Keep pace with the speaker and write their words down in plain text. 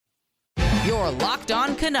Your Locked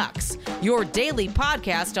On Canucks, your daily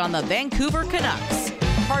podcast on the Vancouver Canucks.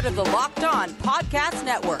 Part of the Locked On Podcast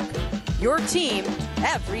Network, your team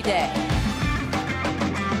every day.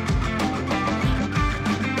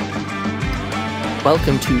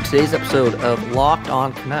 Welcome to today's episode of Locked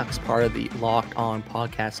On Canucks, part of the Locked On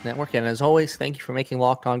Podcast Network. And as always, thank you for making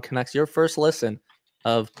Locked On Canucks your first listen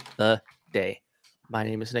of the day. My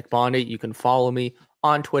name is Nick Bondi. You can follow me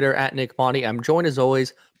on Twitter at Nick Bondi. I'm joined as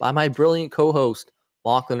always by my brilliant co-host,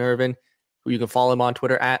 Lachlan Irvin, who you can follow him on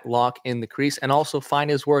Twitter at Lock in the Crease, and also find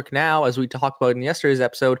his work now, as we talked about in yesterday's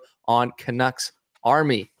episode, on Canucks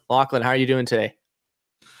Army. Lachlan, how are you doing today?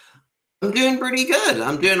 I'm doing pretty good.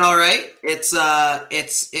 I'm doing all right. It's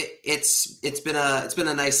been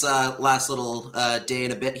a nice last little day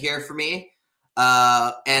and a bit here for me.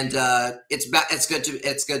 It's good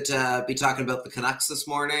to be talking about the Canucks this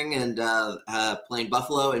morning and playing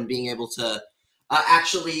Buffalo and being able to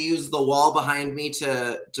actually use the wall behind me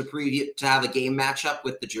to preview, to have a game matchup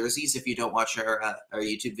with the jerseys. If you don't watch our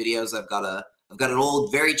YouTube videos, I've got an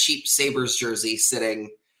old, very cheap Sabres jersey sitting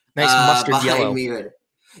nice mustard behind yellow. me.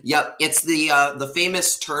 Yep, it's the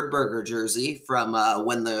famous Turdberger jersey from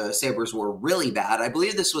when the Sabres were really bad. I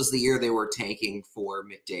believe this was the year they were tanking for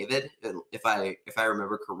McDavid, if I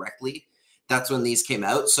remember correctly. That's when these came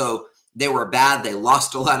out. So they were bad. They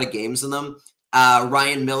lost a lot of games in them.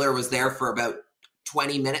 Ryan Miller was there for about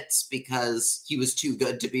 20 minutes because he was too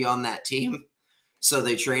good to be on that team. So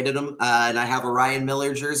they traded him, and I have a Ryan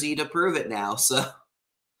Miller jersey to prove it now. So.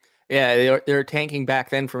 Yeah, they're tanking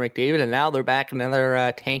back then for McDavid, and now they're back in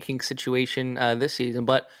another tanking situation this season.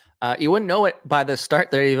 But you wouldn't know it by the start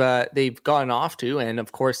they've gotten off to. And,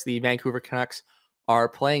 of course, the Vancouver Canucks are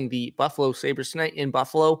playing the Buffalo Sabres tonight in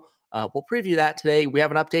Buffalo. We'll preview that today. We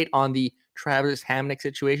have an update on the Travis Hamonic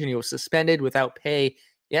situation. He was suspended without pay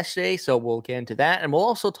yesterday, so we'll get into that. And we'll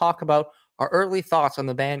also talk about our early thoughts on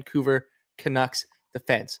the Vancouver Canucks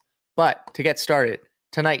defense. But to get started,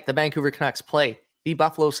 tonight the Vancouver Canucks play the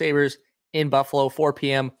Buffalo Sabres in Buffalo, 4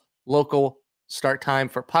 p.m. local start time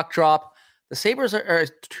for puck drop. The Sabres are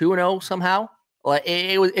 2-0 somehow. Like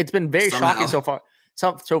it's been very shocking so far.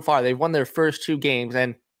 So far, they've won their first two games,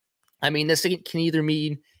 and I mean, this can either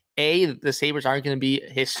mean A, the Sabres aren't going to be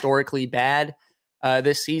historically bad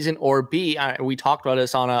this season, or B, we talked about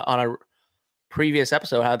this on a previous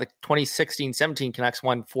episode, how the 2016-17 Canucks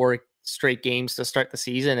won 4 straight games to start the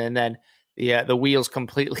season, and then the wheels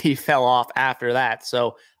completely fell off after that.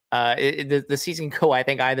 So the season go, I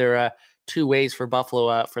think, either two ways for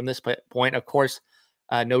Buffalo from this point. Of course,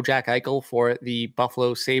 no Jack Eichel for the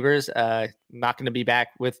Buffalo Sabres. Not going to be back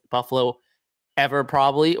with Buffalo ever,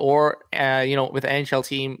 probably, or with an NHL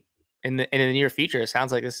team in the near future. It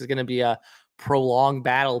sounds like this is going to be a prolonged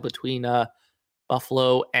battle between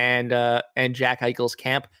Buffalo and Jack Eichel's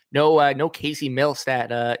camp. No Casey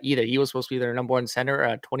Milstead either. He was supposed to be their number one center,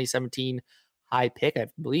 2017 high pick, I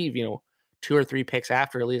believe. 2 or 3 picks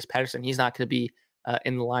after Elias Pettersson. He's not going to be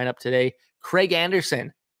in the lineup today. Craig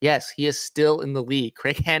Anderson, yes, he is still in the league.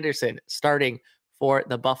 Craig Anderson starting for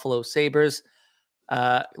the Buffalo Sabres.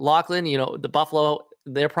 Lachlan, the Buffalo,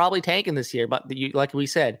 they're probably tanking this year, but like we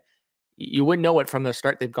said, you wouldn't know it from the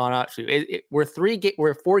start they've gone out to. We're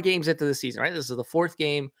 4 games into the season, right? This is the 4th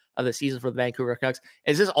game of the season for the Vancouver Canucks.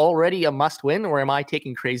 Is this already a must-win, or am I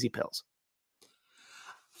taking crazy pills?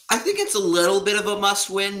 I think it's a little bit of a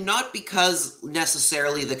must-win, not because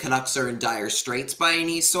necessarily the Canucks are in dire straits by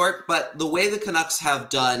any sort, but the way the Canucks have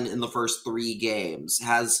done in the first 3 games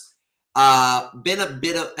has been a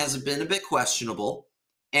bit questionable.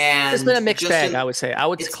 And it's been a mixed bag, I would say. I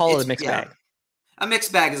would call it a mixed bag. A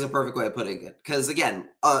mixed bag is a perfect way of putting it. Because again,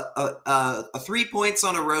 3 points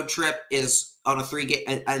on a road trip is on a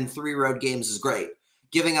 3 road games is great.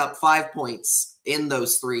 Giving up 5 points in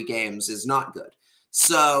those 3 games is not good.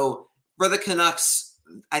 So for the Canucks,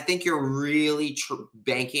 I think you're really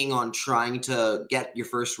banking on trying to get your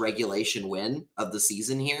first regulation win of the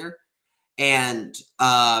season here. And,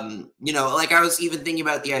 like I was even thinking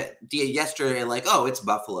about the idea yesterday, like, oh, it's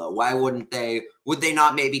Buffalo. Why would they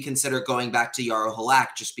not maybe consider going back to Jaro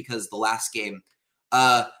Halak just because the last game,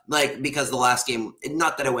 not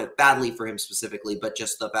that it went badly for him specifically, but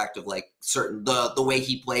just the fact of like the way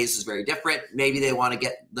he plays is very different. Maybe they want to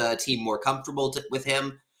get the team more comfortable with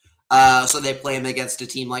him. So they play him against a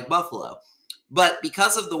team like Buffalo. But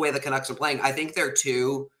because of the way the Canucks are playing, I think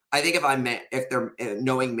if they're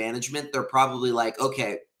knowing management, they're probably like,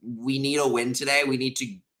 okay, we need a win today. We need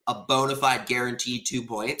a bona fide guaranteed 2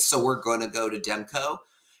 points. So we're going to go to Demko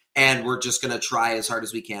and we're just going to try as hard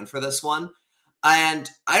as we can for this one. And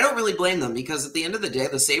I don't really blame them because at the end of the day,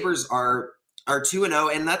 the Sabres are are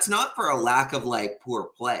 2-0, and that's not for a lack of like poor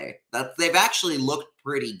play. That they've actually looked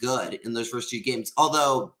pretty good in those first 2 games.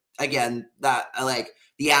 Although, again, that like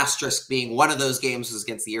the asterisk being one of those games was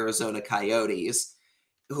against the Arizona Coyotes,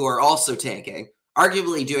 who are also tanking,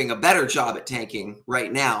 arguably doing a better job at tanking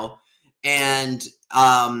right now. And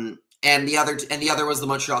the other was the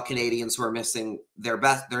Montreal Canadiens, who are missing their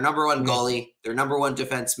number one goalie, their number one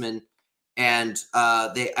defenseman, and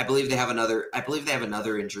I believe they have another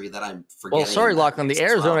injury that I'm forgetting. Well, sorry, Lachlan. The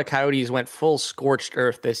Arizona Coyotes went full scorched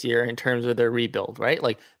earth this year in terms of their rebuild, right?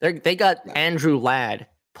 Like they got Andrew Ladd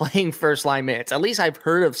playing first line minutes. At least I've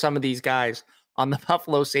heard of some of these guys on the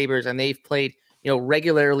Buffalo Sabres, and they've played,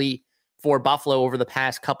 regularly for Buffalo over the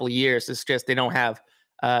past couple of years. It's just they don't have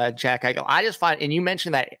Jack Eichel. I just find, and you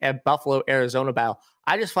mentioned that Buffalo Arizona battle.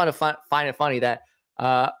 I just find it funny that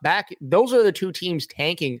those are the 2 teams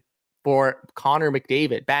tanking for Connor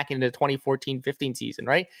McDavid back in the 2014-15 season,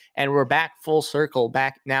 right? And we're back full circle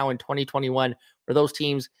back now in 2021, where those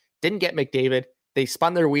teams didn't get McDavid. They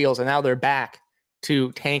spun their wheels, and now they're back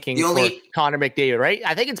to tanking for Connor McDavid, right?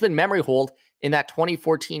 I think it's been memory hold in that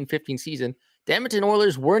 2014-15 season. The Edmonton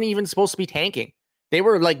Oilers weren't even supposed to be tanking. They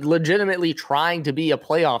were like legitimately trying to be a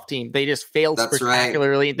playoff team. They just failed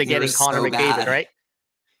spectacularly into getting Connor McDavid, right?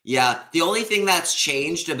 Yeah. The only thing that's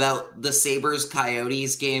changed about the Sabres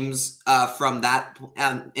Coyotes games from that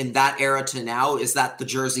in that era to now is that the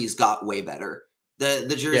jerseys got way better.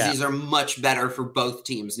 The jerseys are much better for both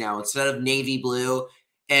teams now. Instead of navy blue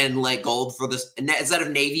and like gold for this, instead of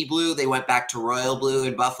navy blue, they went back to royal blue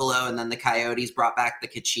in Buffalo, and then the Coyotes brought back the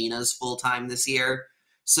Kachinas full time this year.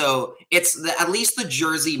 So at least the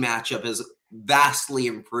jersey matchup is vastly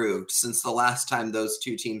improved since the last time those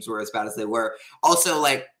 2 teams were as bad as they were. Also,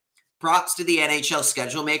 like, props to the NHL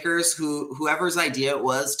schedule makers, whoever's idea it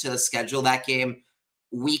was to schedule that game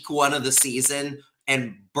week 1 of the season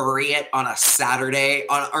and bury it on a Saturday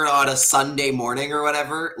on a Sunday morning or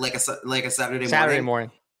whatever, like a Saturday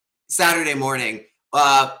morning. Saturday morning.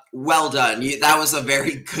 Well done. That was a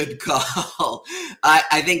very good call.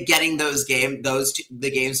 I think getting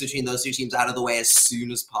the games between those 2 teams out of the way as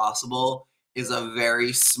soon as possible is a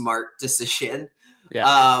very smart decision.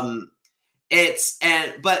 Yeah.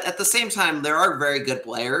 But at the same time, there are very good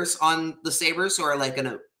players on the Sabres who are like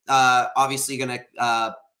obviously gonna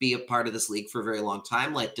be a part of this league for a very long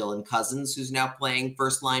time, like Dylan Cousins, who's now playing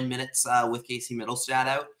first line minutes with Casey Middlestat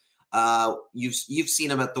out. You've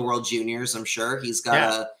seen him at the World Juniors, I'm sure. He's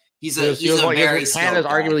got he's a very Canada's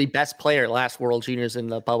arguably best player last World Juniors in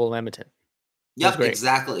the bubble Edmonton. Yep,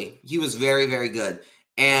 exactly. He was very, very good.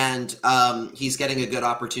 And he's getting a good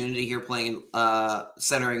opportunity here playing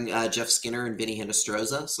centering Jeff Skinner and Vinny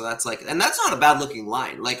Hinostroza. So that's and that's not a bad looking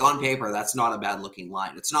line. Like on paper, that's not a bad looking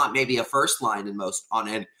line. It's not maybe a first line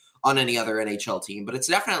on any other NHL team, but it's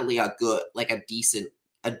definitely a good, like a decent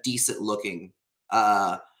looking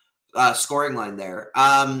scoring line there.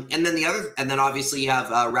 And then obviously you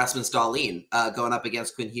have Rasmus Dahlin going up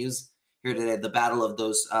against Quinn Hughes here today. The battle of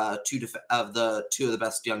those two of the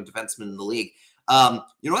best young defensemen in the league.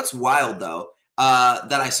 You know what's wild though,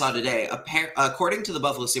 that I saw today, according to the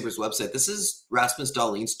Buffalo Sabres website, this is Rasmus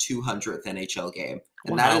Dahlin's 200th NHL game.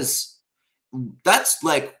 And that's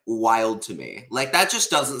like wild to me. Like that just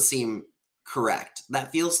doesn't seem correct.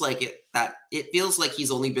 That feels like it feels like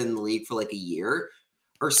he's only been in the league for like a year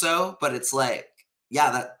or so, but it's like,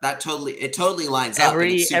 yeah, that totally lines up.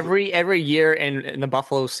 Every year in the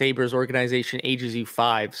Buffalo Sabres organization ages you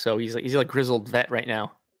 5. So he's like grizzled vet right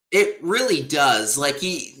now. It really does. Like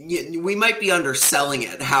we might be underselling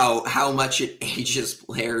it how much it ages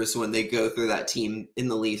players when they go through that team in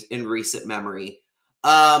recent memory.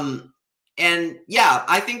 And yeah,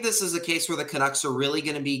 I think this is a case where the Canucks are really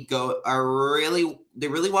going to they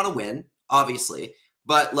really want to win, obviously.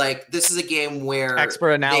 But like this is a game where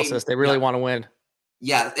expert analysis, they really want to win.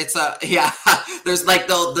 Yeah, there's like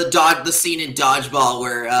the scene in Dodgeball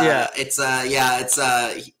where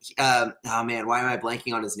oh man, why am I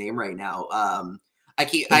blanking on his name right now?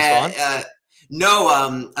 The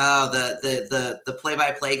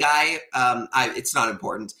play-by-play guy. It's not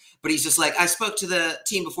important, but he's just like, I spoke to the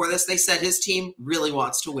team before this. They said his team really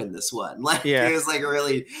wants to win this one. Like it was like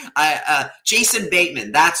really, Jason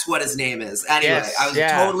Bateman. That's what his name is. Anyway, I was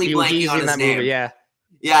totally blanking on his name. Movie,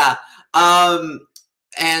 yeah.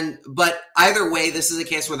 But either way, this is a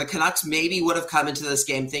case where the Canucks maybe would have come into this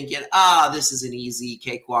game thinking, this is an easy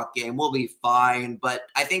cakewalk game. We'll be fine. But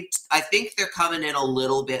I think they're coming in a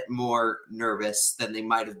little bit more nervous than they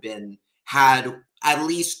might have been had at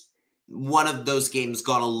least one of those games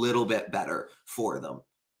gone a little bit better for them.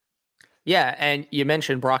 Yeah, and you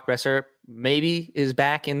mentioned Brock Boeser. maybe is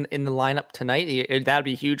back in the lineup tonight. That'd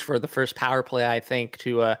be huge for the first power play, I think,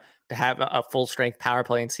 to have a full strength power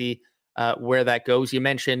play and see where that goes. You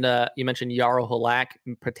mentioned Jaro Halak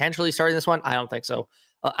potentially starting this one. I don't think so.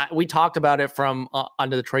 We talked about it from on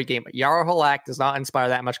the Detroit game. Jaro Halak does not inspire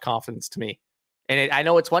that much confidence to me. And I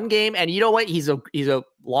know it's one game, and you know what? He's a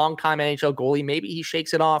long-time NHL goalie. Maybe he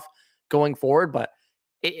shakes it off going forward, but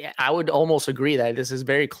I would almost agree that this is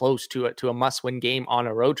very close to a must-win game on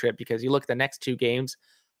a road trip, because you look at the next two games,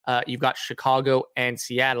 you've got Chicago and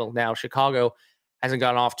Seattle. Now, Chicago hasn't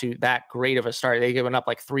gotten off to that great of a start. They've given up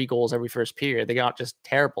like 3 goals every first period. They got just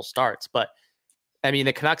terrible starts. But, I mean,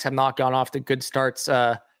 the Canucks have not gone off to good starts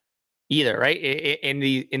either, right? In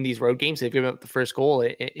these road games, they've given up the first goal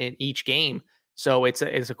in each game. So it's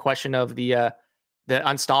a question of the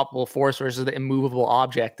unstoppable force versus the immovable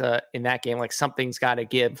object in that game. Like, something's got to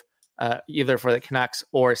give either for the Canucks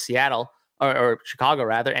or Seattle or Chicago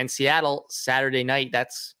rather. And Seattle Saturday night,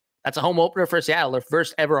 that's a home opener for Seattle, their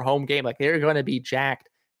first ever home game. Like, they're going to be jacked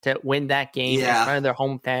to win that game in front of their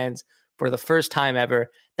home fans for the first time ever.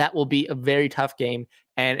 That will be a very tough game.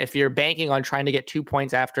 And if you're banking on trying to get 2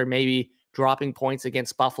 points after maybe dropping points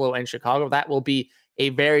against Buffalo and Chicago, that will be a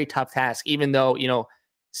very tough task, even though,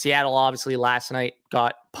 Seattle obviously last night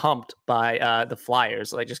got pumped by the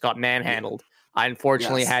Flyers. They just got manhandled. I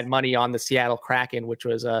unfortunately had money on the Seattle Kraken, which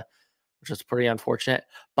was pretty unfortunate.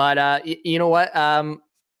 But you know what?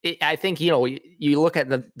 I think, you look at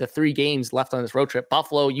the 3 games left on this road trip.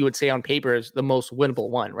 Buffalo, you would say on paper, is the most winnable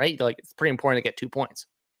one, right? Like, it's pretty important to get 2 points.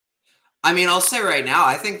 I mean, I'll say right now,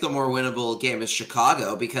 I think the more winnable game is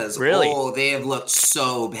Chicago, because they have looked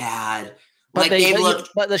so bad. But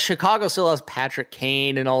the Chicago still has Patrick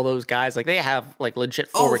Kane and all those guys. Like, they have like legit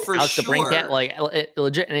forward Alex DeBrincat, like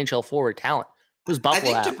legit NHL forward talent. Who's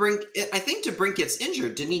Buffalo? I think DeBrincat gets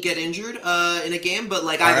injured. Didn't he get injured in a game? But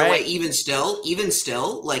like either way, even still,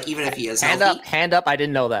 like even if he is hand up. I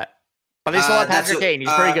didn't know that. But they still have Patrick Kane.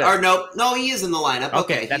 He's pretty good. Or no, he is in the lineup.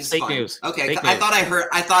 Okay, that's fake news. Okay, fake I thought I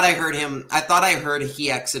heard him. I thought I heard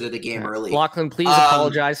he exited a game early. Lachlan, please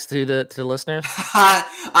apologize to the listeners.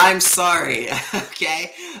 I'm sorry.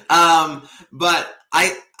 Okay, but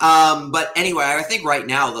anyway, I think right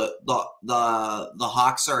now the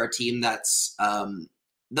Hawks are a team that's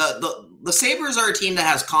the Sabres are a team that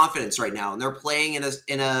has confidence right now, and they're playing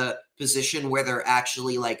in a position where they're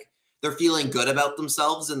actually like. They're feeling good about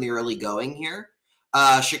themselves in the early going here.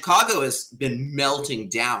 Chicago has been melting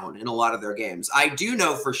down in a lot of their games. I do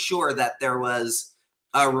know for sure that there was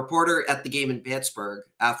a reporter at the game in Pittsburgh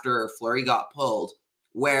after Fleury got pulled,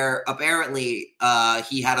 where apparently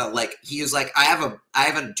he was like, I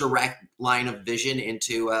have a direct line of vision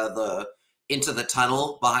into the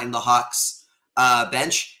tunnel behind the Hawks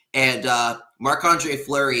bench, and Marc-Andre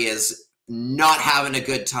Fleury is not having a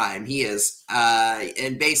good time. He is,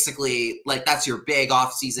 and basically, like, that's your big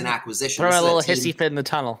off-season acquisition. Throw a little hissy fit in the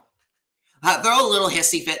tunnel. Throw a little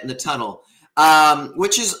hissy fit in the tunnel,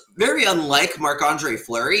 which is very unlike Marc-Andre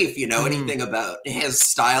Fleury. If you know anything about his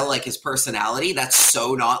style, like his personality, that's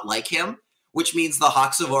so not like him, which means the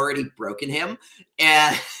Hawks have already broken him.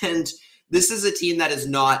 And this is a team that is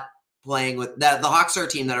not playing with that. The Hawks are a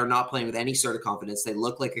team that are not playing with any sort of confidence. They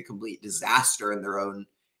look like a complete disaster in their own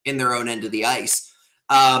end of the ice.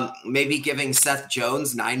 Maybe giving Seth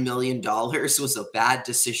Jones $9 million was a bad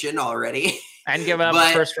decision already. And giving up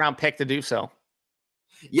a first round pick to do so.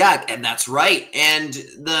 Yeah, and that's right. And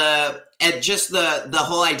just the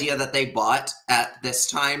whole idea that they bought at this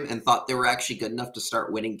time and thought they were actually good enough to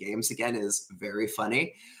start winning games again is very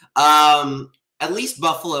funny. At least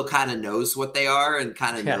Buffalo kind of knows what they are and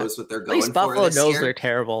kind of knows what they're going for. At least Buffalo knows they're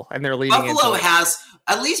terrible and they're leading.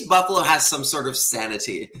 At least Buffalo has some sort of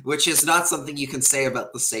sanity, which is not something you can say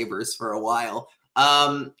about the Sabres for a while.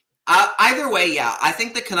 Either way, yeah, I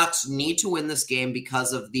think the Canucks need to win this game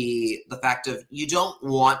because of the fact of you don't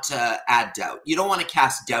want to add doubt. You don't want to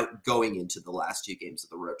cast doubt going into the last 2 games of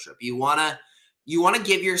the road trip. You want to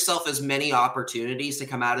give yourself as many opportunities to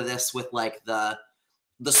come out of this with like the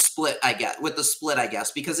split, I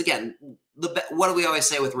guess, because again, what do we always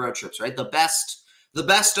say with road trips, right? The best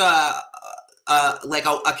like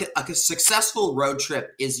a successful road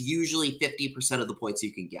trip is usually 50% of the points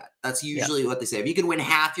you can get. That's usually what they say. If you can win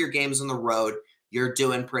half your games on the road, you're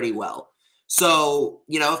doing pretty well. So,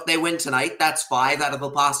 if they win tonight, that's 5 out of a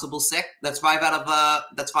possible 6. That's 5 out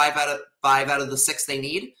of the 6 they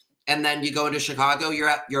need. And then you go into Chicago,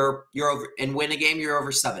 you're over and win a game, you're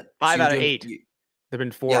over 7. 5 out of 8. They've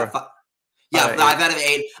been 4. 5 out of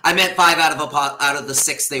 8. I meant 5 out of the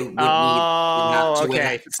 6 they would need to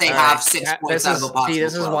win. They have 6 points out of a possible. See,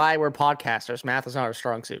 this is why we're podcasters. Math is not our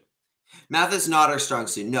strong suit. Math is not our strong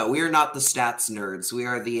suit. No, we are not the stats nerds. We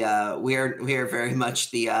are the we are very much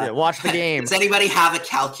the watch the game. Does anybody have a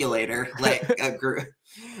calculator? Like a group?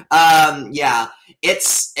 Yeah.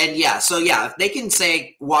 So if they can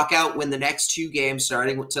say walk out, win the next 2 games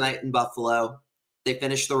starting with tonight in Buffalo, they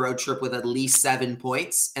finish the road trip with at least 7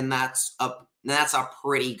 points, and that's a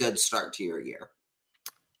pretty good start to your year.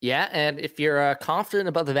 Yeah, and if you're confident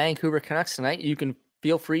about the Vancouver Canucks tonight, you can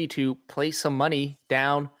feel free to place some money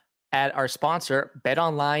down at our sponsor,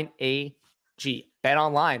 BetOnline AG.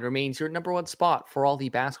 BetOnline remains your number one spot for all the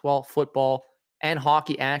basketball, football, and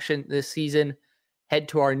hockey action this season. Head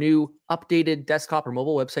to our new updated desktop or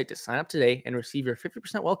mobile website to sign up today and receive your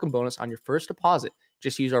 50% welcome bonus on your first deposit.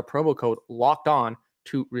 Just use our promo code LOCKEDON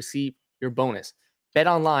to receive your bonus.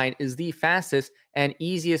 BetOnline is the fastest and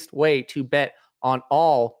easiest way to bet on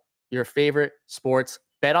all your favorite sports.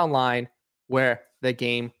 BetOnline, where the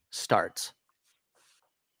game starts.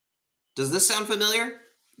 Does this sound familiar?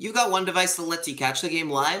 You've got one device that lets you catch the game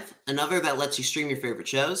live, another that lets you stream your favorite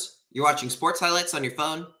shows. You're watching sports highlights on your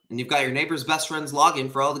phone, and you've got your neighbor's best friend's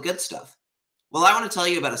login for all the good stuff. Well, I want to tell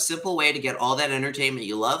you about a simple way to get all that entertainment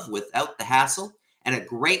you love without the hassle, and a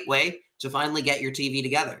great way to finally get your TV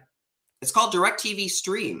together. It's called DirecTV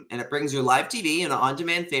Stream, and it brings your live TV and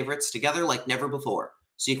on-demand favorites together like never before,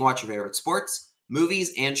 so you can watch your favorite sports,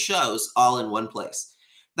 movies, and shows all in one place.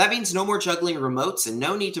 That means no more juggling remotes and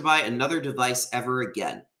no need to buy another device ever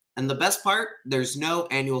again. And the best part, there's no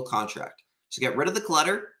annual contract. So get rid of the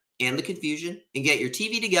clutter and the confusion and get your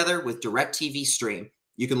TV together with DirecTV Stream.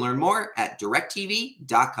 You can learn more at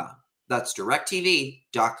directtv.com. That's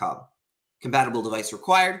directtv.com. Compatible device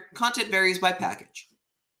required. Content varies by package.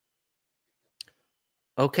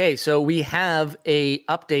 Okay, so we have a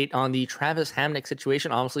update on the Travis Hamonic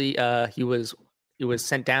situation. Obviously, he was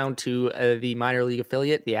sent down to the minor league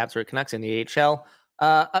affiliate, the Abbotsford Canucks in the AHL,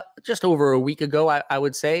 just over a week ago. I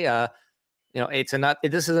would say,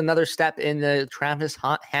 this is another step in the Travis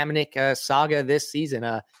Hamonic saga this season.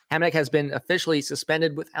 Hamonic has been officially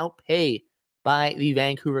suspended without pay by the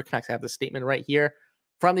Vancouver Canucks. I have the statement right here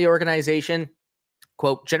from the organization.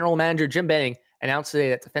 Quote, General Manager Jim Benning announced today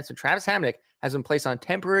that defenseman Travis Hamonic has been placed on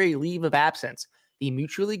temporary leave of absence. The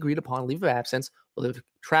mutually agreed upon leave of absence will give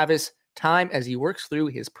Travis time as he works through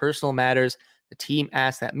his personal matters. The team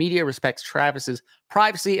asks that media respects Travis's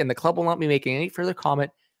privacy, and the club will not be making any further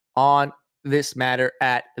comment on this matter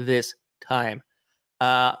at this time.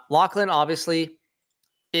 Lachlan, obviously,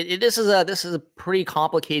 this is a pretty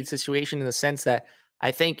complicated situation in the sense that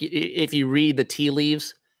I think if you read the tea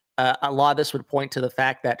leaves, a lot of this would point to the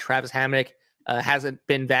fact that Travis Hamonic hasn't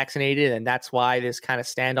been vaccinated, and that's why this kind of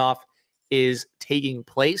standoff is taking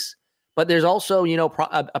place. But there's also,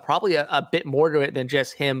 probably a bit more to it than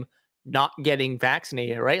just him not getting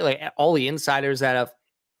vaccinated, right? Like all the insiders that have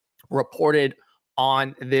reported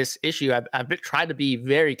on this issue, I've tried to be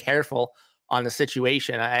very careful on the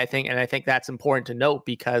situation. I think that's important to note,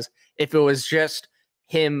 because if it was just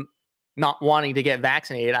him not wanting to get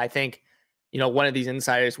vaccinated, I think, one of these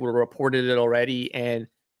insiders would have reported it already, and,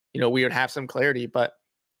 we would have some clarity. But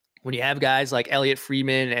when you have guys like Elliot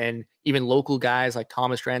Friedman and even local guys like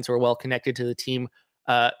Thomas Drance who are well connected to the team,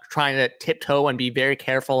 trying to tiptoe and be very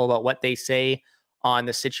careful about what they say on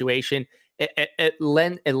the situation, it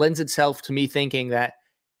lends itself to me thinking that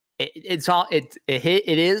it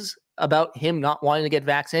is about him not wanting to get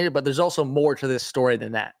vaccinated, but there's also more to this story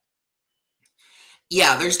than that.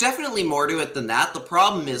 Yeah, there's definitely more to it than that. The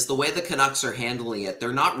problem is the way the Canucks are handling it.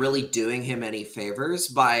 They're not really doing him any favors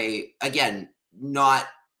by, again, not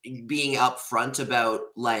being upfront about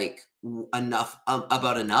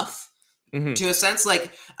enough. Mm-hmm. To a sense,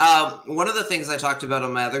 one of the things I talked about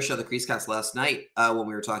on my other show, the Creasecast, last night, when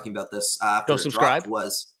we were talking about this, go subscribe.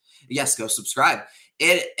 Was yes, go subscribe.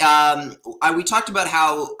 We talked about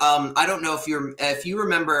how I don't know if you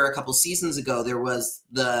remember a couple seasons ago, there was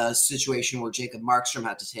the situation where Jacob Markstrom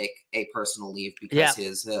had to take a personal leave because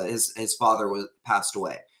his father passed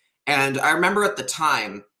away, and I remember at the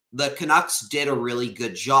time the Canucks did a really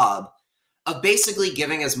good job of basically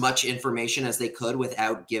giving as much information as they could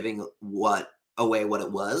without giving away what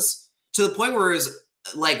it was, to the point where it was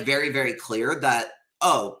very, very clear that,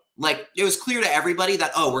 it was clear to everybody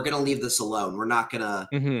that, we're going to leave this alone. We're not going to,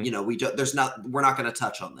 we're not going to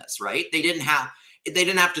touch on this. Right. They didn't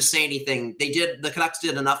have to say anything. The Canucks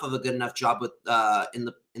did enough of a good enough job with, in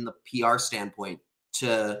the PR standpoint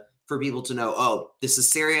for people to know, this is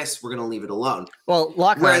serious. We're going to leave it alone. Well,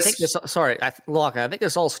 Lachlan, I think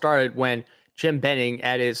this all started when Jim Benning,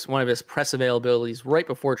 at one of his press availabilities right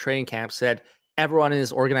before training camp, said everyone in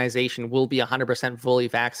his organization will be 100% fully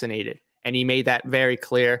vaccinated. And he made that very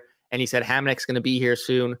clear. And he said Hamonic's going to be here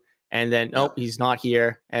soon. And then, nope, he's not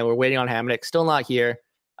here. And we're waiting on Hamonic, still not here.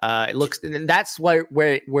 It looks, and that's where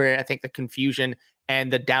I think the confusion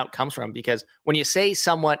and the doubt comes from, because when you say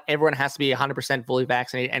everyone has to be 100% fully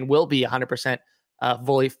vaccinated and will be 100%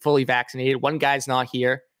 fully vaccinated, one guy's not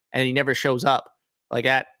here and he never shows up like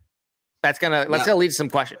that, that's gonna lead to some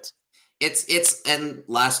questions. And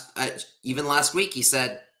even last week he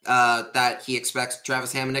said that he expects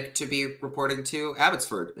Travis Hamonic to be reporting to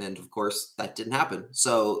Abbotsford, and of course that didn't happen.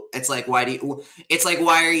 So it's like, why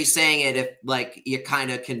are you saying it if like you kind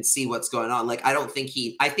of can see what's going on? Like, I think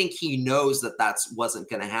he knows that wasn't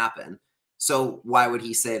going to happen. So why would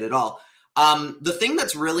he say it at all? The thing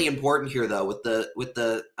that's really important here, though, with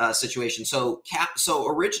the situation. So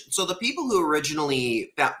the people who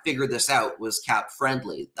originally figured this out was Cap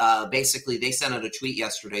Friendly. Basically, they sent out a tweet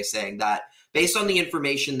yesterday saying that based on the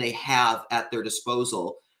information they have at their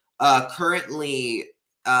disposal, currently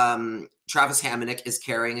Travis Hamonic is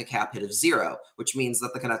carrying a cap hit of 0, which means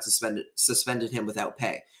that the Canucks suspended him without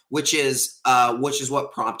pay, which is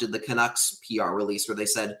what prompted the Canucks PR release, where they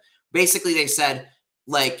said,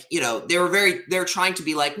 like, you know, they're trying to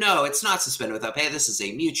be like, no, it's not suspended without pay. This is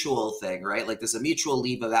a mutual thing, right? Like, there's a mutual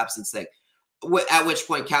leave of absence thing. At which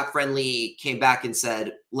point Cap Friendly came back and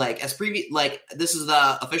said, like, this is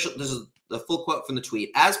the full quote from the tweet.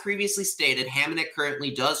 As previously stated, Hamonic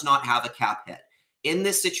currently does not have a cap hit. In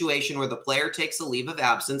this situation where the player takes a leave of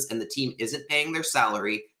absence and the team isn't paying their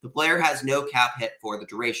salary, the player has no cap hit for the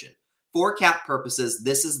duration. For cap purposes,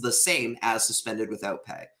 this is the same as suspended without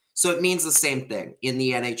pay. So it means the same thing in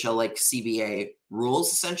the NHL, like CBA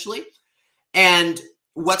rules, essentially. And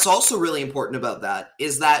what's also really important about that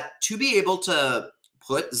is that to be able to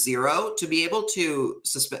put 0, to be able to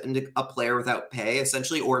suspend a player without pay,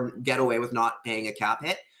 essentially, or get away with not paying a cap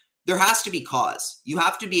hit, there has to be cause. You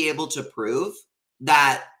have to be able to prove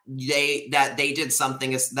that they did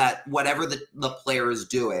something, that whatever the player is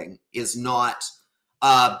doing is not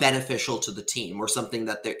beneficial to the team, or something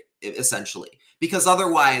that they're essentially. Because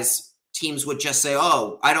otherwise, teams would just say,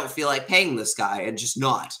 oh, I don't feel like paying this guy, and just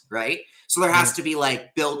not, right? So there has to be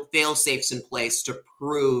like built fail-safes in place to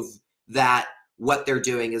prove that what they're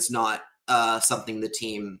doing is not something the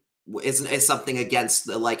team is something against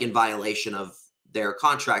in violation of their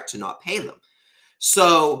contract to not pay them.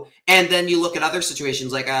 So, and then you look at other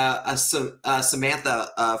situations, like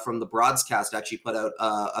Samantha from the Broadscast actually put out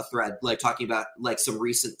a thread, like talking about like some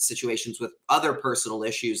recent situations with other personal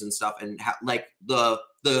issues and stuff, and how, like a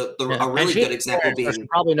really good example being, she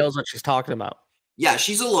probably knows what she's talking about. Yeah,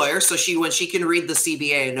 she's a lawyer, so when she can read the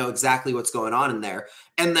CBA and know exactly what's going on in there.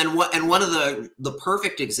 And then one of the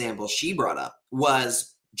perfect examples she brought up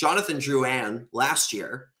was Jonathan Drouin last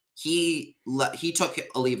year. He took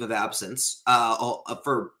a leave of absence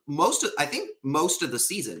for most of the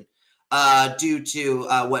season due to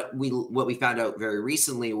what we found out very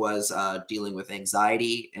recently was dealing with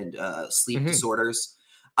anxiety and sleep disorders.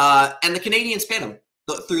 And the Canadians paid him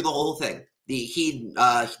through the whole thing.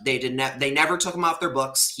 They never took him off their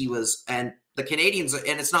books. And the Canadians,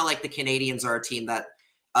 and it's not like the Canadians are a team that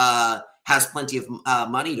has plenty of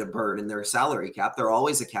money to burn in their salary cap. They're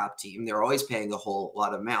always a cap team. They're always paying a whole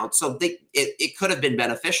lot of amount. So it could have been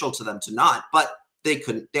beneficial to them to not, but they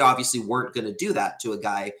couldn't. They obviously weren't going to do that to a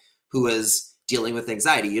guy who is dealing with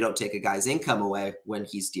anxiety. You don't take a guy's income away when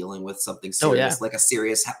he's dealing with something serious, like a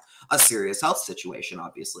serious health situation,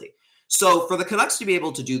 obviously. So for the Canucks to be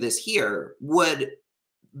able to do this here would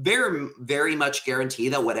very, very much guarantee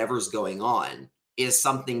that whatever's going on is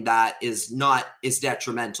something that is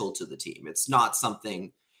detrimental to the team. It's not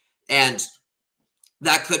something, and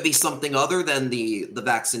that could be something other than the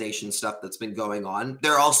vaccination stuff that's been going on.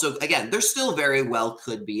 There also, again, there still very well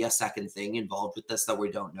could be a second thing involved with this that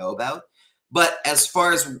we don't know about. But as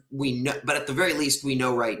far as we know, but at the very least, we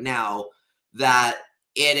know right now that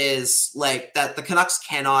it is like that the Canucks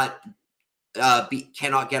cannot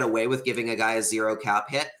get away with giving a guy a 0 cap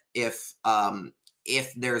hit if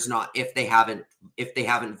they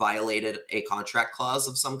haven't violated a contract clause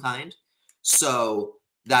of some kind. So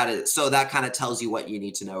that kind of tells you what you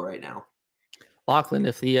need to know right now. Lachlan,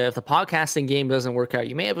 if the podcasting game doesn't work out,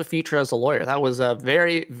 you may have a future as a lawyer. That was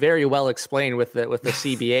very, very well explaed with the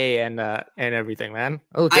CBA and everything, man.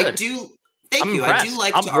 Oh, good. I do. Thank you. Impressed. I do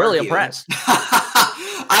like. I'm really impressed.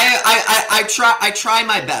 I try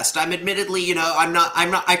my best. I'm admittedly, I'm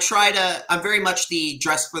very much the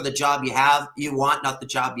dress for the job you want, not the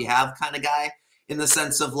job you have kind of guy, in the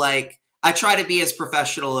sense of like, I try to be as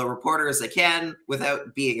professional a reporter as I can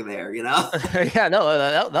without being there, you know? Yeah, no,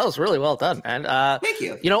 that was really well done, man. Thank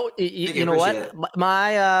you. You know what?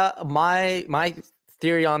 My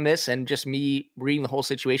theory on this, and just me reading the whole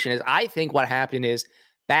situation, is I think what happened is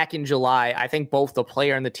back in July, I think both the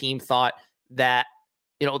player and the team thought that,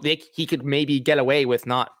 he could maybe get away with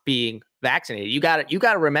not being vaccinated. You got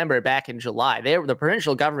to remember back in July, the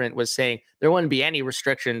provincial government was saying there wouldn't be any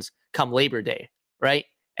restrictions come Labor Day, right?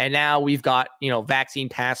 And now we've got, vaccine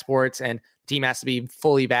passports and the team has to be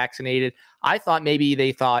fully vaccinated. I thought maybe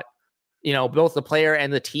they thought, both the player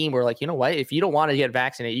and the team were like, you know what, if you don't want to get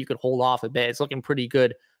vaccinated, you could hold off a bit. It's looking pretty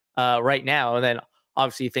good right now. And then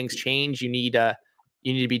obviously things change. You need to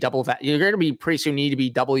be you're going to be pretty soon need to be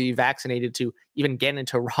doubly vaccinated to even get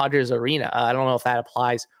into Rogers Arena. I don't know if that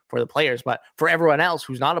applies for the players, but for everyone else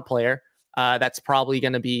who's not a player, that's probably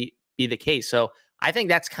going to be the case. So I think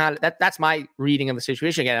that's that's my reading of the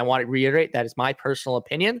situation. Again, I want to reiterate that is my personal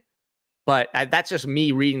opinion, but that's just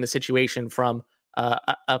me reading the situation from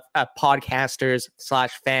a podcaster's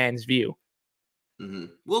 / fans view. Mm-hmm.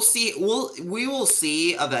 We'll see. We will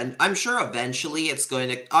see. I'm sure eventually it's going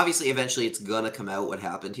to come out what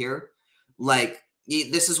happened here. Like,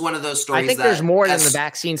 this is one of those stories. I think there's more than the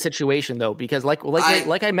vaccine situation though, because like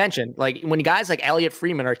I mentioned, like when guys like Elliot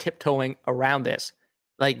Freeman are tiptoeing around this,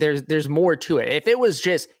 like there's more to it. If it was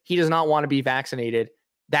just he does not want to be vaccinated,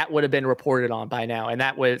 that would have been reported on by now,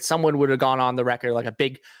 and someone would have gone on the record like a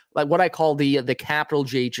big, like what I call the capital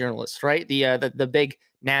J journalists, right? The big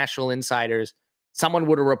national insiders. Someone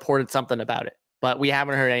would have reported something about it, but we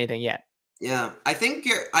haven't heard anything yet. Yeah, I think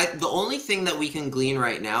the only thing that we can glean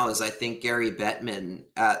right now is I think Gary Bettman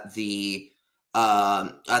at the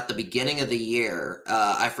beginning of the year,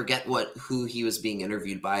 I forget who he was being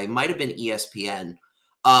interviewed by. It might have been ESPN.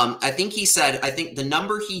 I think the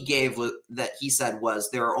number he gave that he said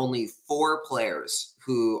was there are only 4 players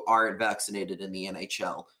who aren't vaccinated in the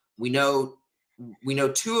NHL. We know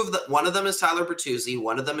 2 of one of them is Tyler Bertuzzi,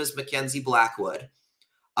 one of them is Mackenzie Blackwood.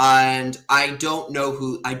 And I don't know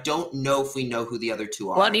if we know who the other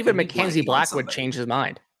 2 are. Well, and even Mackenzie Blackwood changed his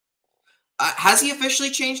mind. Has he officially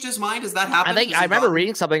changed his mind? Has that happened? I remember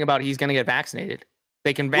reading something about he's going to get vaccinated.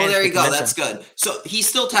 They can. Well, there you go. That's good. So he's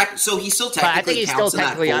still technically. I think he's still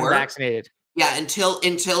technically unvaccinated. Yeah,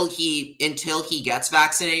 until he gets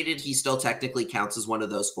vaccinated, he still technically counts as one of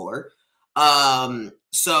those 4.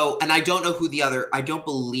 So, and I don't know who I don't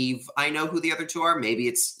believe I know who the other 2 are. Maybe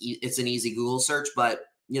it's an easy Google search, but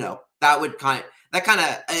that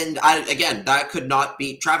could not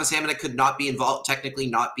be Travis Hamonic could not be involved, technically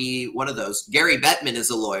not be one of those. Gary Bettman is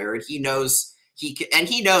a lawyer and he knows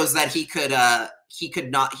that he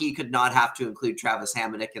could not have to include Travis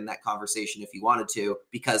Hamonic in that conversation if he wanted to,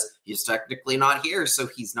 because he's technically not here. So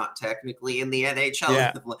he's not technically in the NHL.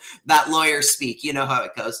 Yeah. That lawyer speak, you know how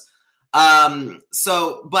it goes.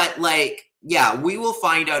 We will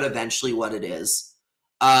find out eventually what it is.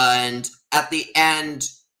 And at the end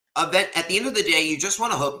of the day, you just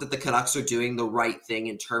want to hope that the Canucks are doing the right thing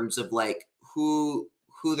in terms of like who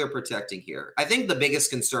they're protecting here. I think the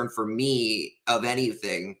biggest concern for me of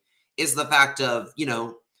anything is the fact of,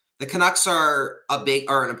 the Canucks are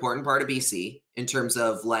an important part of BC in terms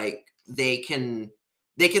of like, they can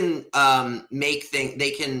make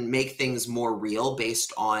things more real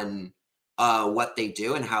based on what they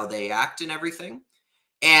do and how they act and everything.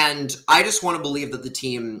 And I just want to believe that the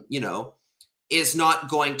team, is not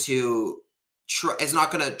going to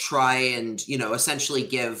try and, essentially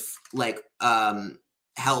give like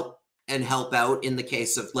help out in the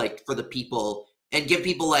case of like for the people and give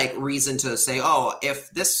people like reason to say, oh,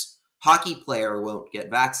 if this hockey player won't get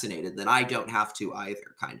vaccinated, then I don't have to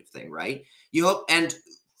either, kind of thing, right? You hope, and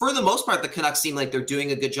for the most part, the Canucks seem like they're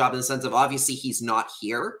doing a good job in the sense of obviously he's not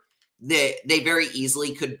here. They very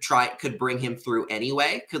easily could bring him through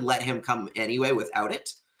anyway, could let him come anyway without it.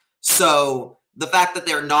 So the fact that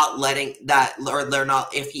they're not letting that, or they're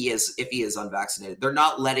not, if he is unvaccinated, they're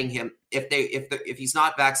not letting him, if he's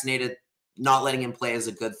not vaccinated, not letting him play is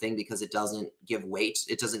a good thing because it doesn't give weight.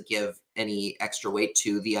 It doesn't give any extra weight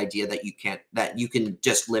to the idea that you can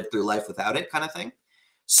just live through life without it, kind of thing.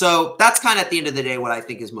 So that's kind of at the end of the day, what I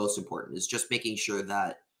think is most important is just making sure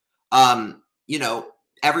that,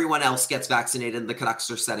 everyone else gets vaccinated and the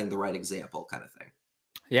Canucks are setting the right example, kind of thing.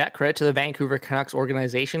 Yeah, credit to the Vancouver Canucks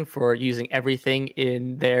organization for using everything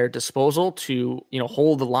in their disposal to,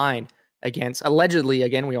 hold the line against allegedly,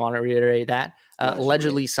 again, we want to reiterate that,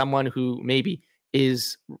 allegedly someone who maybe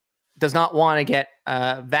does not want to get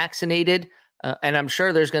vaccinated. And I'm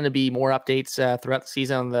sure there's going to be more updates throughout the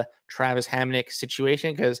season on the Travis Hamonic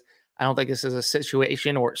situation, because I don't think this is a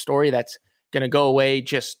situation or story that's going to go away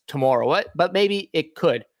just tomorrow, but maybe it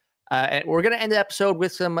could. And we're going to end the episode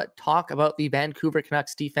with some talk about the Vancouver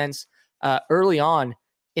Canucks defense early on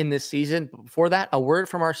in this season. But before that, a word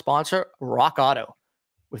from our sponsor, Rock Auto.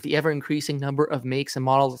 With the ever-increasing number of makes and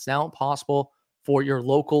models, it's now possible for your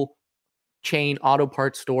local chain auto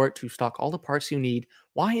parts store to stock all the parts you need.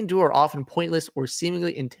 Why endure often pointless or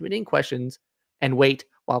seemingly intimidating questions and wait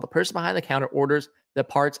while the person behind the counter orders the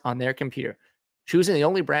parts on their computer, choosing the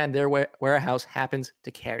only brand their warehouse happens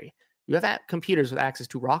to carry? You have computers with access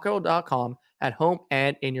to rockauto.com at home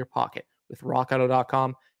and in your pocket. With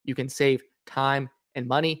rockauto.com, you can save time and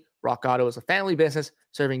money. Rock Auto is a family business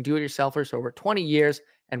serving do-it-yourselfers for over 20 years,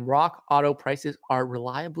 and Rock Auto prices are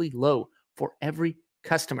reliably low for every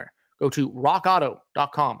customer. Go to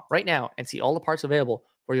rockauto.com right now and see all the parts available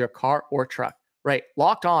for your car or truck. Right,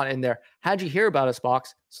 locked on in there. How'd you hear about us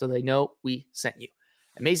box so they know we sent you.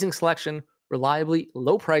 Amazing selection, reliably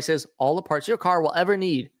low prices, all the parts your car will ever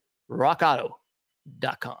need.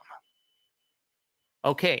 rockauto.com.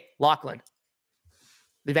 Okay, Lachlan.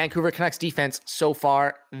 The Vancouver Canucks defense so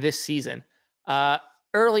far this season.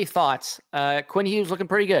 Early thoughts. Quinn Hughes looking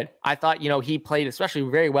pretty good. I thought, he played especially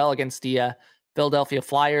very well against the Philadelphia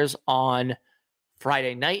Flyers on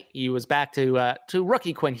Friday night. He was back to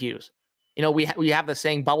rookie Quinn Hughes. We have the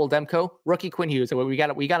saying Bubble Demko, rookie Quinn Hughes. So we got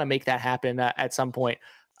to make that happen at some point.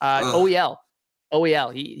 OEL,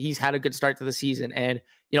 he's had a good start to the season, and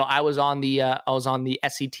I was on the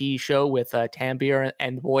SCT show with Tambier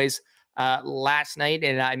and the boys last night,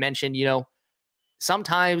 and I mentioned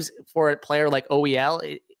sometimes for a player like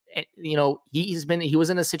OEL, he was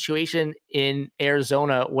in a situation in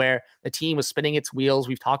Arizona where the team was spinning its wheels.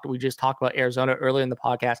 We just talked about Arizona earlier in the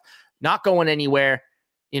podcast, not going anywhere.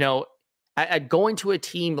 Going to a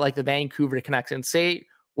team like the Vancouver Canucks, and say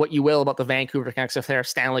what you will about the Vancouver Canucks, if they're a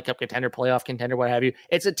Stanley Cup contender, playoff contender, what have you,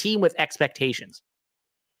 it's a team with expectations,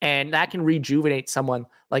 and that can rejuvenate someone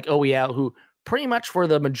like OEL, who pretty much for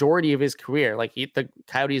the majority of his career, the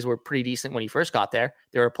Coyotes were pretty decent when he first got there.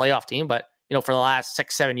 They were a playoff team, but for the last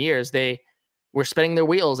 6-7 years, they were spinning their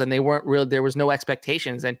wheels and they weren't real. There was no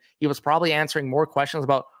expectations. And he was probably answering more questions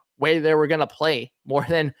about where they were going to play more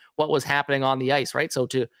than what was happening on the ice. Right. So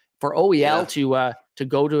for OEL to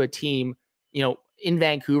go to a team, in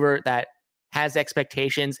Vancouver that has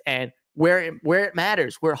expectations and where it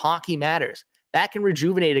matters, where hockey matters, that can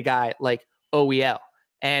rejuvenate a guy like OEL.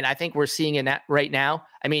 And I think we're seeing it right now.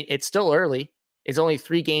 I mean, it's still early. It's only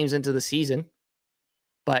 3 games into the season,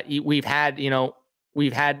 but we've had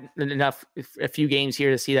enough, a few games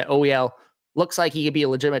here to see that OEL looks like he could be a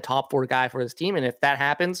legitimate top 4 guy for this team. And if that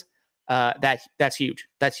happens, that's huge.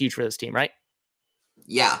 That's huge for this team, right?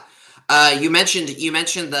 Yeah. You mentioned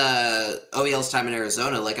the OEL's time in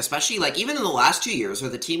Arizona, especially even in the last 2 years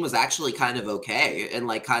where the team was actually kind of okay and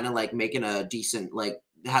making a decent,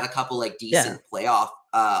 had a couple decent playoff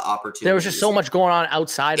opportunities. There was just so much going on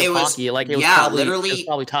outside of hockey. It was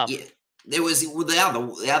probably tough. Yeah, there was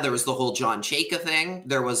there was the whole John Chayka thing.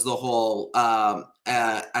 There was the whole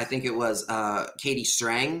I think it was Katie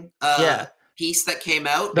Strang piece that came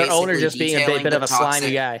out. The owner just being a bit of a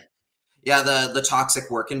slimy guy. Yeah, the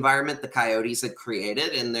toxic work environment the Coyotes had created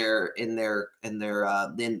in their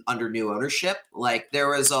under new ownership. There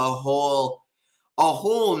was a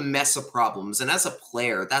whole mess of problems. And as a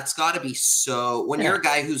player, that's got to be so. When you're a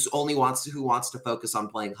guy who wants to focus on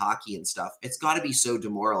playing hockey and stuff, it's got to be so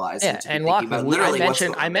demoralizing. Yeah, and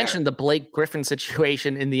Lachlan, I mentioned the Blake Griffin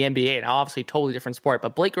situation in the NBA, and obviously totally different sport.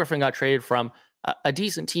 But Blake Griffin got traded from a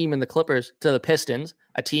decent team in the Clippers to the Pistons,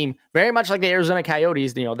 a team very much like the Arizona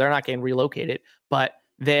Coyotes. They're not getting relocated, but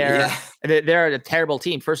they're a terrible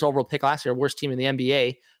team. First overall pick last year, worst team in the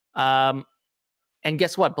NBA. And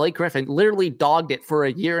guess what? Blake Griffin literally dogged it for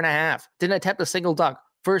a year and a half. Didn't attempt a single dunk.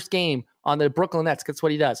 First game on the Brooklyn Nets. Guess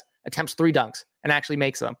what he does? Attempts 3 dunks and actually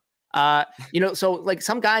makes them. So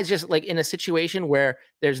some guys just in a situation where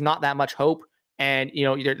there's not that much hope and,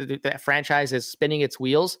 the franchise is spinning its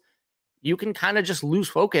wheels, you can kind of just lose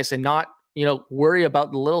focus and not, worry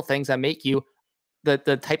about the little things that make you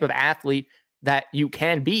the type of athlete that you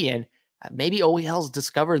can be. And maybe OEL's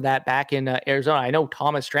discovered that back in Arizona. I know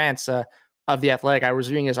Thomas Strantz of The Athletic, I was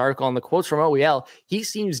reading his article on the quotes from OEL. He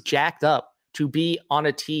seems jacked up to be on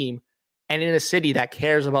a team and in a city that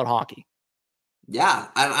cares about hockey. Yeah,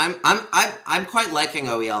 I'm quite liking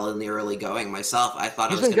OEL in the early going myself. I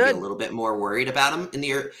thought I was going to be a little bit more worried about him in the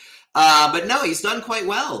year, but no, he's done quite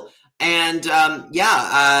well. And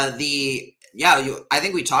I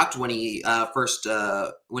think we talked when he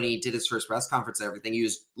when he did his first press conference and everything. He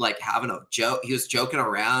was having a joke. He was joking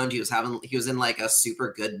around. He was in a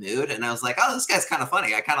super good mood. And I was like, oh, this guy's kind of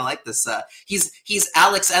funny. I kind of like this. He's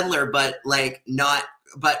Alex Edler, but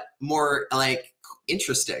more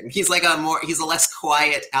interesting. He's a less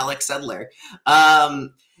quiet Alex Edler.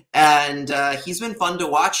 And he's been fun to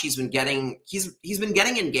watch. He's been getting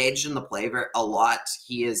engaged in the play a lot.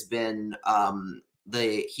 He has been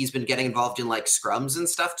he's been getting involved in like scrums and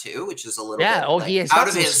stuff too, which is a little bit like, he has got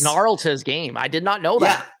some snarl to his game. I did not know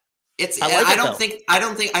that.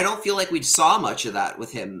 I don't feel like we saw much of that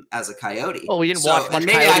with him as a Coyote. Well, we didn't watch much.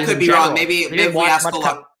 Maybe I could be wrong. Maybe we didn't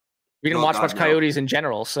watch much Coyotes in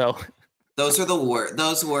general. So those are the worst.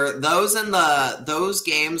 Those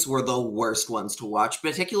games were the worst ones to watch,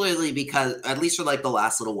 particularly because, at least for like the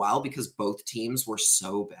last little while, because both teams were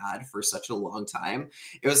so bad for such a long time.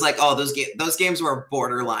 It was like, oh, those games were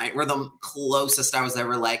borderline. Were the closest I was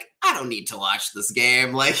ever like, I don't need to watch this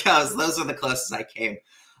game. Like those are the closest I came.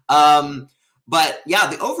 But yeah,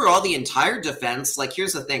 the entire defense, like,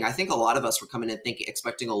 here's the thing. I think a lot of us were coming in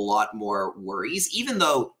expecting a lot more worries, even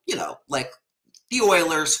though, like the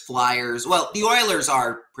Oilers, Flyers, well, the Oilers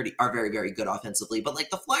are very, very good offensively, but like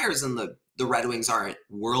the Flyers and the Red Wings aren't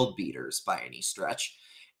world beaters by any stretch,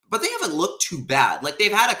 but they haven't looked too bad. Like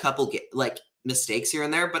they've had a couple mistakes here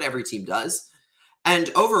and there, but every team does. And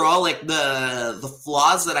overall, like the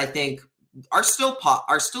flaws that I think are still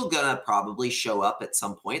gonna probably show up at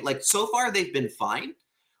some point. Like so far they've been fine.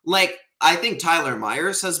 Like I think Tyler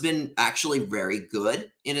Myers has been actually very good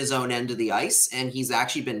in his own end of the ice, and he's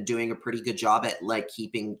actually been doing a pretty good job at like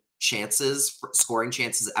keeping scoring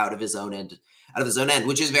chances out of his own end,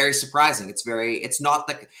 which is very surprising. He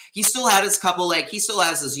still had his couple, he still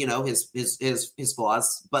has his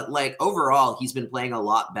flaws, but like overall he's been playing a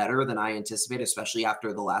lot better than I anticipated, especially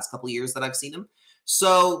after the last couple of years that I've seen him.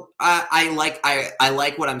 So I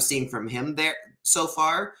like what I'm seeing from him there so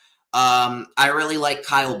far. I really like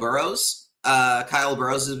Kyle Burroughs. Kyle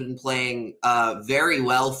Burroughs has been playing very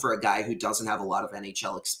well for a guy who doesn't have a lot of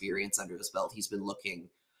NHL experience under his belt. He's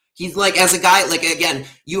like, as a guy, like, again,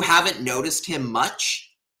 you haven't noticed him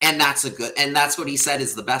much, and that's what he said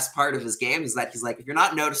is the best part of his game, is that he's like, if you're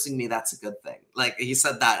not noticing me, that's a good thing. Like he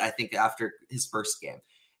said that, I think, after his first game.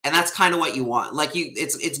 And that's kind of what you want. Like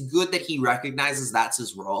it's good that he recognizes that's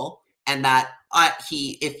his role, and that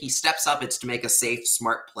if he steps up, it's to make a safe,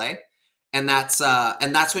 smart play. And that's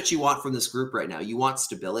what you want from this group right now. You want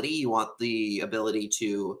stability. You want the ability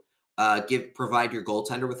to provide your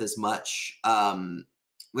goaltender with as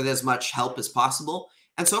much help as possible.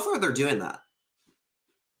 And so far, they're doing that.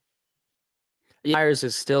 Myers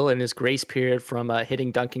is still in his grace period from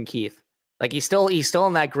hitting Duncan Keith. Like he's still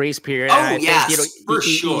in that grace period. Oh yes, for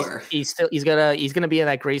sure. He's gonna be in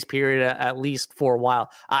that grace period at least for a while.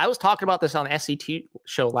 I was talking about this on the SCT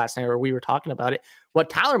show last night, where we were talking about it. What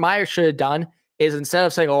Tyler Myers should have done is, instead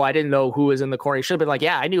of saying, "Oh, I didn't know who was in the corner," he should have been like,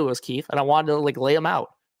 "Yeah, I knew it was Keith, and I wanted to like lay him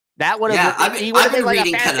out." That would have he would have been like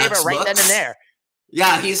a fan favorite right then and there.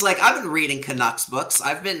 Yeah, he's like, I've been reading Canucks books.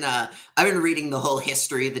 I've been reading the whole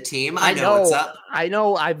history of the team. I know what's up. I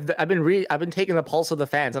know. I've been taking the pulse of the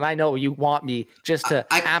fans, and I know you want me just to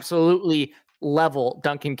absolutely level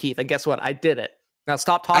Duncan Keith. And guess what? I did it. Now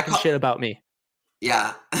stop talking shit about me.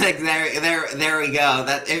 Yeah, like there we go.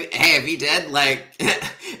 If he did, like,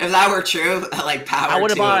 if that were true, like, power. I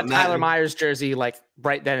would have bought a Tyler Myers jersey like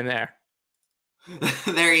right then and there.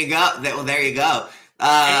 There you go. Well, there you go.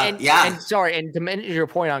 And to mention your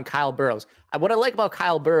point on Kyle Burroughs, what I like about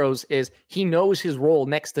Kyle Burroughs is he knows his role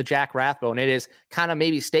next to Jack Rathbone. It is kind of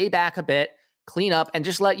maybe stay back a bit, clean up, and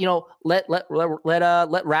just let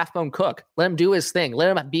Rathbone cook. Let him do his thing.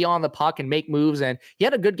 Let him be on the puck and make moves. And he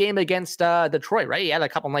had a good game against Detroit, right? He had a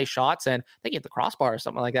couple nice shots, and I think he hit the crossbar or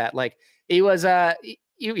something like that. Like he was,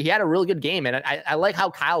 he had a really good game, and I like how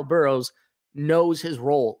Kyle Burroughs knows his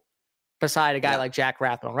role beside a guy like Jack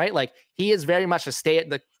Rathbone, right? Like he is very much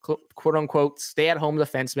a quote unquote stay at home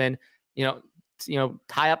defenseman.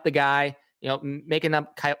 Tie up the guy. Making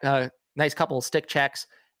up nice couple of stick checks,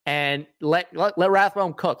 and let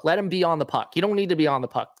Rathbone cook. Let him be on the puck. You don't need to be on the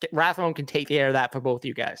puck. Rathbone can take care of that for both of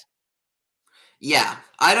you guys. Yeah,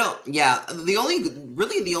 the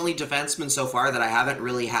only defenseman so far that I haven't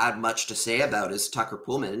really had much to say about is Tucker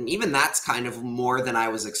Poolman. And even that's kind of more than I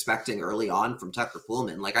was expecting early on from Tucker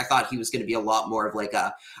Poolman. Like, I thought he was going to be a lot more of I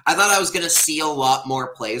thought I was going to see a lot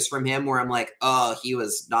more plays from him where I'm like, oh, he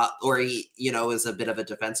was not, or he, is a bit of a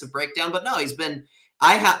defensive breakdown. But no, he's been,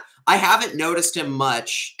 I haven't noticed him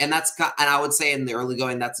much. And I would say in the early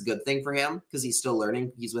going, that's a good thing for him because he's still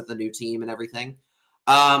learning. He's with a new team and everything.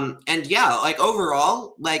 Overall,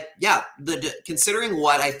 considering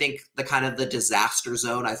what I think the kind of the disaster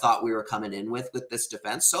zone I thought we were coming in with this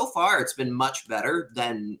defense, so far it's been much better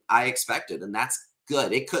than I expected, and that's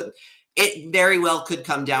good. It very well could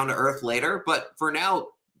come down to earth later, but for now,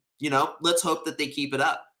 let's hope that they keep it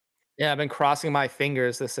up. Yeah, I've been crossing my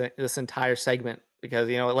fingers this entire segment because,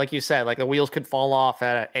 like you said, like the wheels could fall off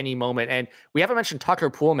at any moment, and we haven't mentioned Tucker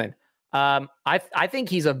Poolman. I think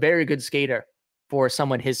he's a very good skater for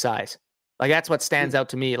someone his size. Like that's what stands out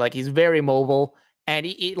to me. Like he's very mobile, and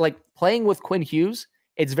he like playing with Quinn Hughes.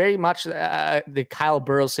 It's very much the Kyle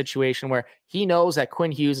Burrows situation where he knows that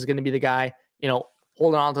Quinn Hughes is going to be the guy,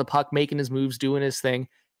 holding on to the puck, making his moves, doing his thing.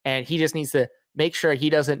 And he just needs to make sure he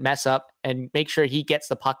doesn't mess up and make sure he gets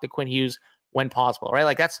the puck to Quinn Hughes when possible, right?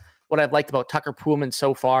 Like that's what I've liked about Tucker Poolman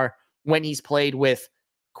so far when he's played with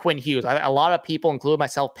Quinn Hughes. A lot of people, including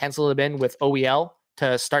myself, penciled him in with OEL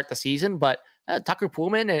to start the season, but Tucker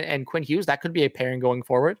Poolman and Quinn Hughes, that could be a pairing going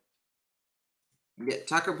forward. Yeah,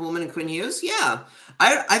 Tucker Poolman and Quinn Hughes. Yeah,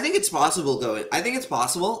 I think it's possible. I think it's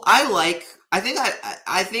possible. I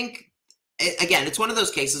think again, it's one of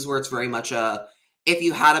those cases where it's very much if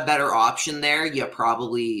you had a better option there, you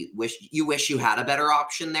probably wish you had a better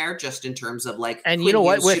option there, just in terms of like. And you know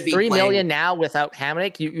what? With $3 million now without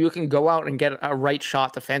Hamonic, you can go out and get a right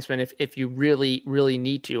shot defenseman if you really, really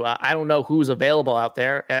need to. I don't know who's available out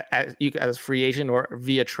there as free agent or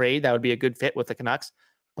via trade. That would be a good fit with the Canucks.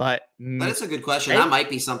 But that's a good question. That might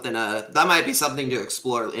be something. That might be something to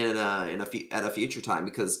explore at a future time,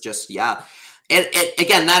 because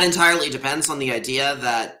again, that entirely depends on the idea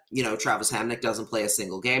that Travis Hamonic doesn't play a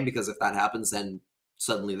single game, because if that happens, then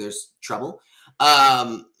suddenly there's trouble.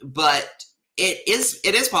 But it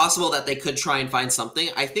is possible that they could try and find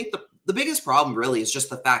something. I think the biggest problem really is just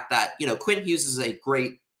the fact that Quinn Hughes is a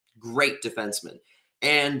great defenseman,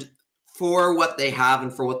 and for what they have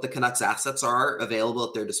and for what the Canucks assets are available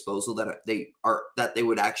at their disposal, that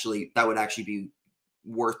would actually be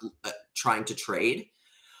worth trying to trade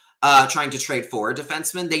for a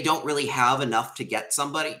defenseman. They don't really have enough to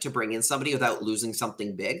bring in somebody without losing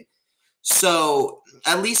something big. So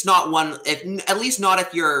at least not if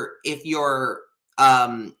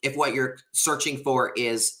what you're searching for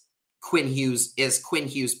is Quinn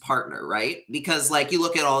Hughes' partner, right? Because like you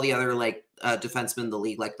look at all the other defensemen in the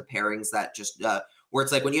league, like the pairings that just where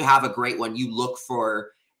it's like when you have a great one, you look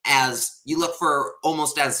for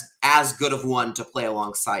almost as good of one to play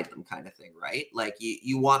alongside them, kind of thing, right? Like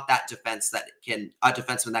you want that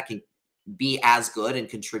defenseman that can be as good and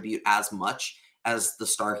contribute as much as the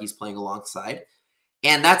star he's playing alongside.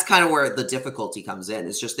 And that's kind of where the difficulty comes in.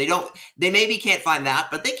 It's just they maybe can't find that,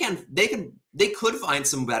 but they could find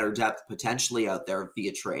some better depth potentially out there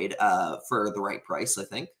via trade for the right price, I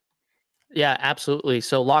think. Yeah, absolutely.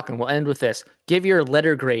 So Lachlan, we'll end with this. Give your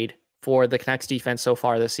letter grade for the Canucks defense so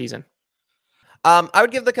far this season. I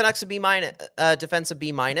would give the Canucks a B minus, defense a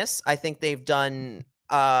B minus. I think they've done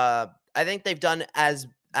as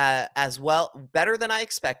well, better than I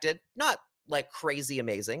expected. Not like crazy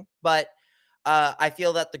amazing, but I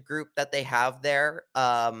feel that the group that they have there,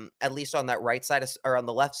 at least on that right side or on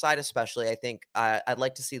the left side, especially, I think I'd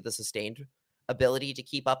like to see the sustained ability to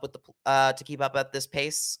keep up with at this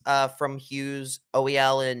pace from Hughes,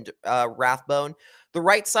 OEL, and Rathbone. The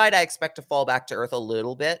right side, I expect to fall back to earth a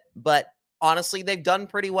little bit, but honestly, they've done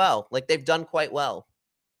pretty well. Like they've done quite well.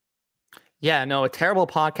 Yeah, no, a terrible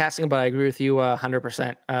podcasting, but I agree with you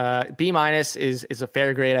 100%. B minus is a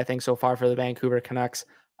fair grade, I think, so far for the Vancouver Canucks.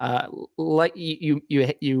 Like you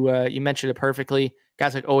mentioned it perfectly.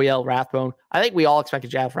 Guys like OEL, Rathbone. I think we all expected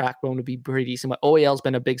Jeff Rathbone to be pretty decent, but OEL's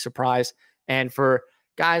been a big surprise. And for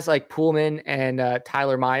guys like Poolman and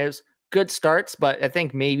Tyler Myers, good starts, but I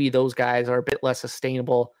think maybe those guys are a bit less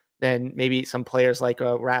sustainable than maybe some players like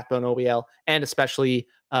Rathbone, OEL, and especially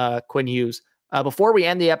Quinn Hughes. Before we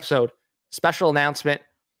end the episode, special announcement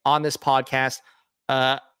on this podcast.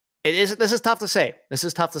 This is tough to say.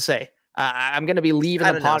 I'm going to be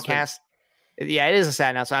leaving the podcast. Yeah, it is a sad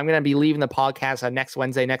announcement. I'm going to be leaving the podcast next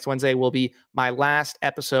Wednesday. Next Wednesday will be my last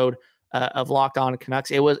episode of Locked On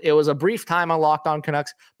Canucks. It was a brief time on Locked On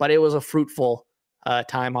Canucks, but it was a fruitful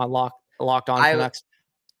time on Locked On Canucks.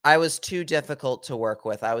 I was too difficult to work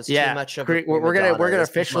with. I was too much of a we're gonna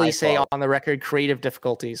officially say on the record creative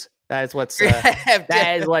difficulties. That is what's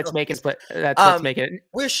what's making it.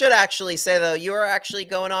 We should actually say though, you are actually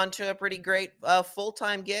going on to a pretty great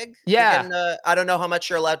full-time gig. Yeah, getting, I don't know how much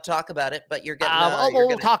you're allowed to talk about it, but you're getting.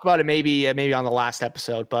 We'll talk about it maybe on the last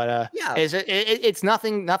episode. But it's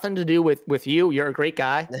nothing to do with you. You're a great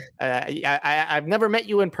guy. I've never met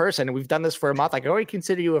you in person. We've done this for a month. I can already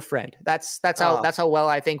consider you a friend. That's how well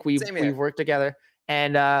I think we've worked together.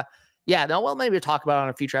 And we'll maybe talk about it on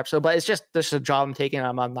a future episode, but it's just a job I'm taking.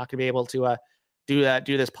 I'm not going to be able to do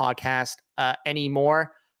this podcast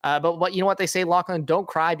anymore. But you know what they say, Lachlan, don't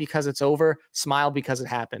cry because it's over. Smile because it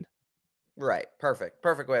happened. Right.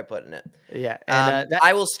 Perfect way of putting it. Yeah. And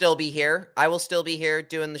I will still be here. I will still be here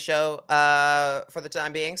doing the show for the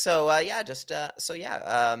time being. So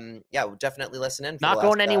definitely listen in. Not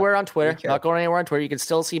going anywhere on Twitter. Not going anywhere on Twitter. You can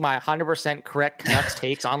still see my 100% correct Canucks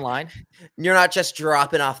takes online. You're not just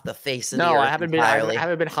dropping off the face of the earth. I haven't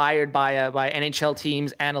been hired by NHL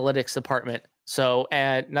team's analytics department. So,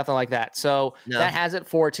 and nothing like that. So that has it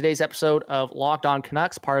for today's episode of Locked On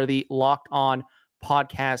Canucks, part of the Locked On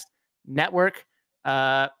Podcast Network.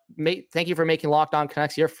 Thank you for making Locked On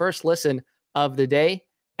Canucks your first listen of the day.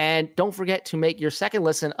 And don't forget to make your second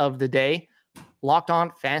listen of the day Locked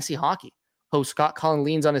On Fantasy Hockey. Host Scott Cullen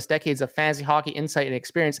leans on his decades of fantasy hockey insight and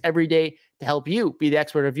experience every day to help you be the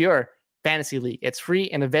expert of your fantasy league. It's free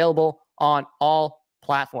and available on all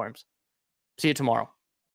platforms. See you tomorrow.